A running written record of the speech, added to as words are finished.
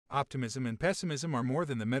Optimism and pessimism are more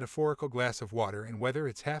than the metaphorical glass of water and whether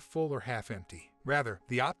it's half full or half empty. Rather,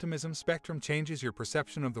 the optimism spectrum changes your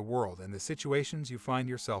perception of the world and the situations you find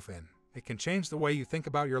yourself in. It can change the way you think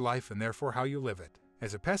about your life and therefore how you live it.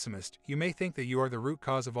 As a pessimist, you may think that you are the root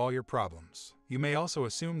cause of all your problems. You may also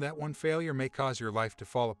assume that one failure may cause your life to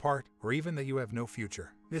fall apart, or even that you have no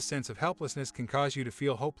future. This sense of helplessness can cause you to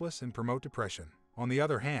feel hopeless and promote depression. On the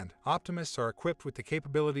other hand, optimists are equipped with the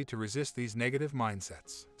capability to resist these negative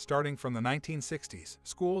mindsets. Starting from the 1960s,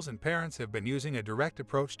 schools and parents have been using a direct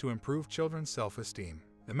approach to improve children's self-esteem.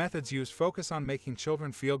 The methods used focus on making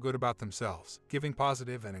children feel good about themselves, giving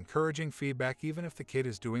positive and encouraging feedback even if the kid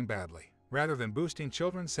is doing badly. Rather than boosting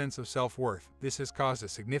children's sense of self-worth, this has caused a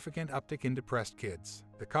significant uptick in depressed kids.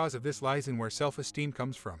 The cause of this lies in where self-esteem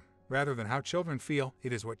comes from. Rather than how children feel,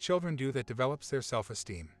 it is what children do that develops their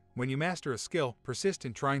self-esteem. When you master a skill, persist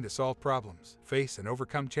in trying to solve problems, face and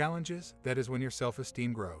overcome challenges, that is when your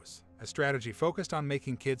self-esteem grows. A strategy focused on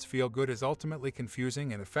making kids feel good is ultimately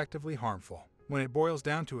confusing and effectively harmful. When it boils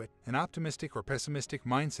down to it, an optimistic or pessimistic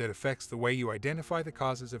mindset affects the way you identify the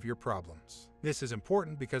causes of your problems. This is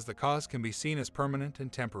important because the cause can be seen as permanent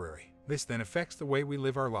and temporary. This then affects the way we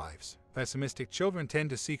live our lives. Pessimistic children tend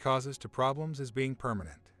to see causes to problems as being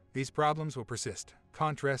permanent. These problems will persist.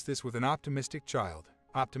 Contrast this with an optimistic child.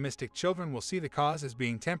 Optimistic children will see the cause as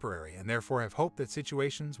being temporary and therefore have hope that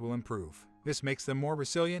situations will improve. This makes them more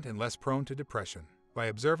resilient and less prone to depression. By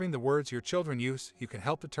observing the words your children use, you can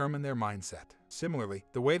help determine their mindset. Similarly,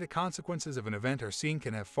 the way the consequences of an event are seen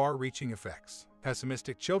can have far-reaching effects.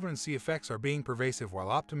 Pessimistic children see effects are being pervasive while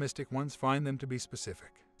optimistic ones find them to be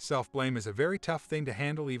specific. Self-blame is a very tough thing to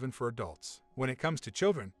handle even for adults. When it comes to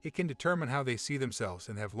children, it can determine how they see themselves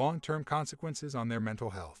and have long-term consequences on their mental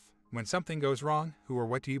health. When something goes wrong, who or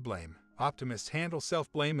what do you blame? Optimists handle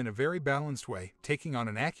self-blame in a very balanced way, taking on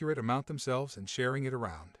an accurate amount themselves and sharing it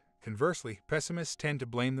around. Conversely, pessimists tend to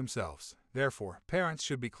blame themselves. Therefore, parents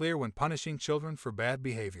should be clear when punishing children for bad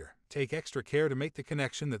behavior. Take extra care to make the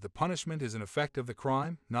connection that the punishment is an effect of the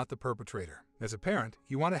crime, not the perpetrator. As a parent,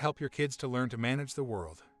 you want to help your kids to learn to manage the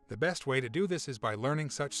world. The best way to do this is by learning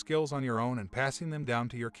such skills on your own and passing them down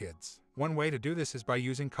to your kids. One way to do this is by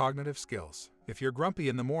using cognitive skills. If you're grumpy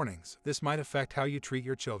in the mornings, this might affect how you treat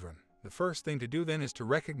your children. The first thing to do then is to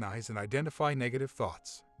recognize and identify negative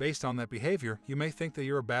thoughts. Based on that behavior, you may think that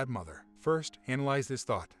you're a bad mother. First, analyze this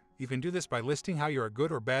thought. You can do this by listing how you're a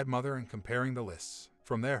good or bad mother and comparing the lists.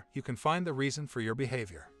 From there, you can find the reason for your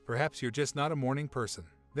behavior. Perhaps you're just not a morning person.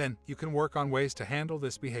 Then, you can work on ways to handle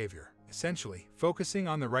this behavior. Essentially, focusing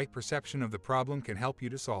on the right perception of the problem can help you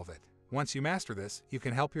to solve it. Once you master this, you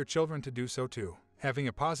can help your children to do so too. Having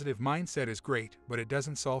a positive mindset is great, but it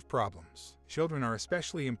doesn't solve problems. Children are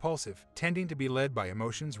especially impulsive, tending to be led by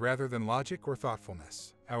emotions rather than logic or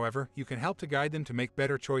thoughtfulness. However, you can help to guide them to make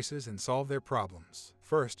better choices and solve their problems.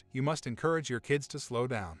 First, you must encourage your kids to slow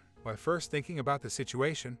down. By first thinking about the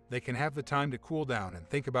situation, they can have the time to cool down and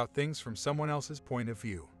think about things from someone else's point of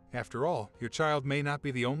view. After all, your child may not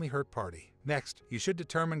be the only hurt party. Next, you should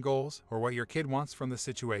determine goals or what your kid wants from the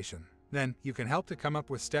situation. Then, you can help to come up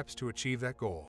with steps to achieve that goal.